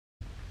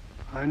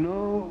I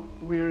know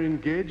we are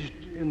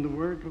engaged in the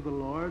work of the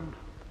Lord,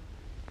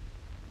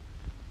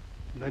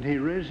 that He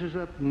raises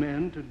up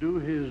men to do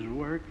His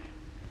work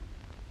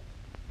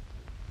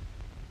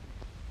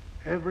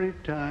every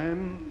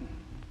time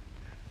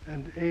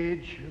and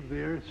age of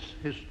the earth's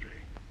history.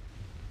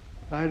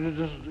 I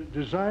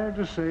desire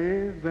to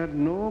say that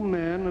no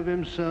man of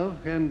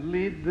himself can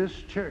lead this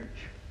church.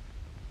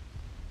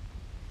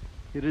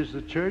 It is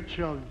the church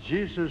of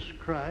Jesus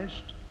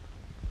Christ.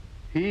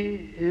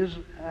 He is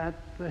at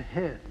the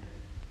head.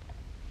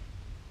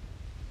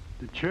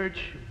 The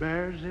church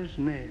bears His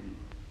name.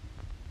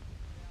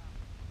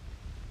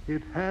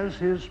 It has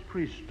His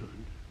priesthood,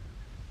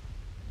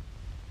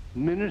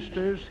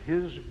 ministers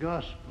His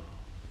gospel,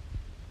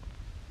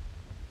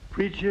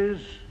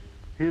 preaches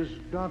His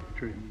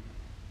doctrine,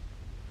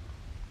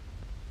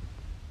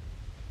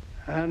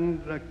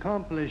 and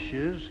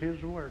accomplishes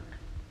His work.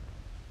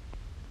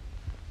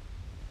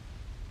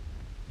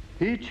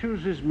 He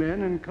chooses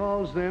men and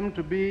calls them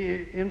to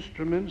be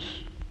instruments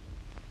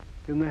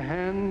in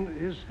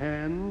His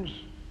hands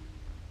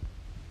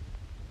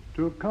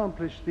to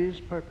accomplish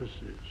these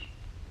purposes.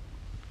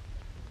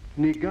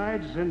 And He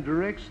guides and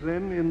directs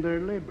them in their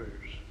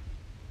labors.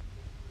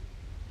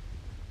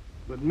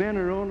 But men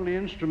are only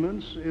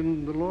instruments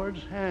in the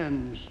Lord's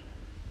hands,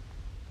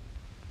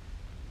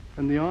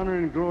 and the honor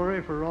and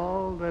glory for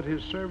all that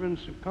His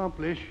servants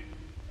accomplish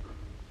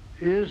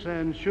is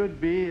and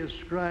should be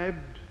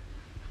ascribed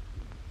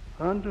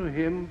unto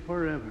Him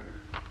forever.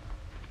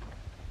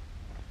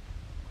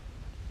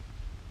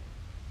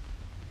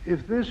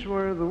 If this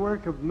were the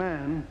work of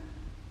man,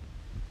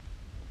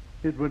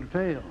 it would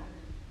fail.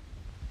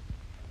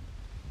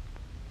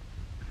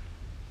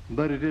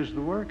 But it is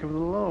the work of the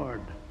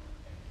Lord,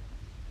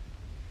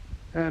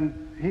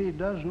 and He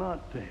does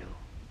not fail.